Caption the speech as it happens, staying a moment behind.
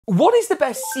What is the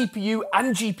best CPU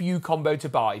and GPU combo to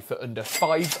buy for under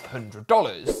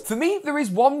 $500? For me, there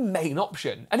is one main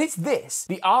option, and it's this: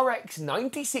 the RX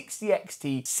 9060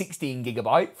 XT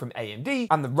 16GB from AMD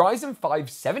and the Ryzen 5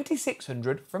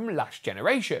 7600 from last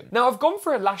generation. Now, I've gone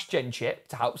for a last gen chip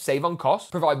to help save on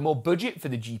costs, provide more budget for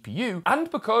the GPU,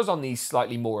 and because on these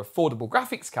slightly more affordable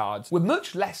graphics cards, we're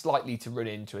much less likely to run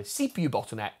into a CPU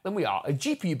bottleneck than we are a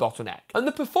GPU bottleneck. And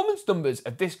the performance numbers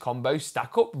of this combo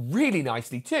stack up really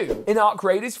nicely too. In Arc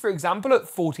Raiders, for example, at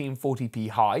 1440p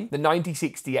high, the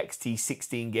 9060 XT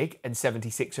 16GB and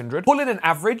 7600 pull in an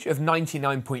average of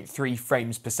 99.3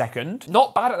 frames per second.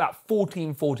 Not bad at that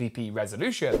 1440p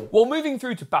resolution. While moving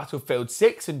through to Battlefield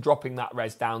 6 and dropping that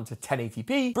res down to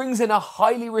 1080p brings in a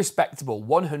highly respectable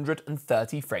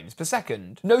 130 frames per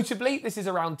second. Notably, this is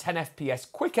around 10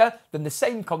 FPS quicker than the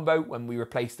same combo when we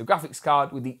replace the graphics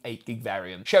card with the 8GB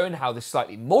variant, showing how the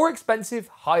slightly more expensive,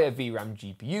 higher VRAM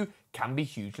GPU can be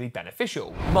hugely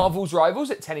beneficial. Marvel's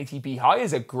Rivals at 1080p high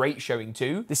is a great showing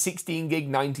too. The 16GB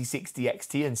 9060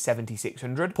 XT and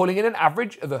 7600 pulling in an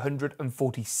average of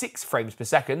 146 frames per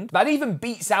second. That even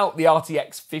beats out the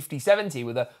RTX 5070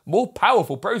 with a more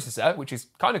powerful processor, which is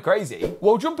kind of crazy.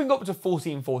 While jumping up to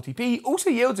 1440p also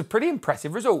yields a pretty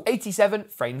impressive result, 87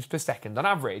 frames per second on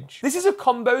average. This is a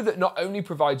combo that not only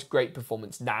provides great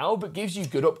performance now, but gives you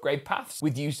good upgrade paths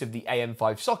with use of the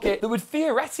AM5 socket that would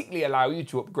theoretically allow you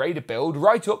to upgrade a build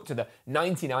right up to the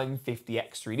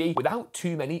 9950X3D without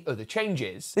too many other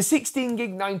changes. The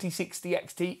 16GB 9060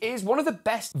 XT is one of the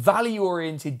best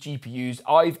value-oriented GPUs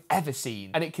I've ever seen,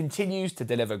 and it continues to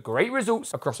deliver great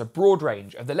results across a broad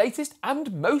range of the latest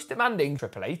and most demanding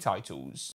AAA titles.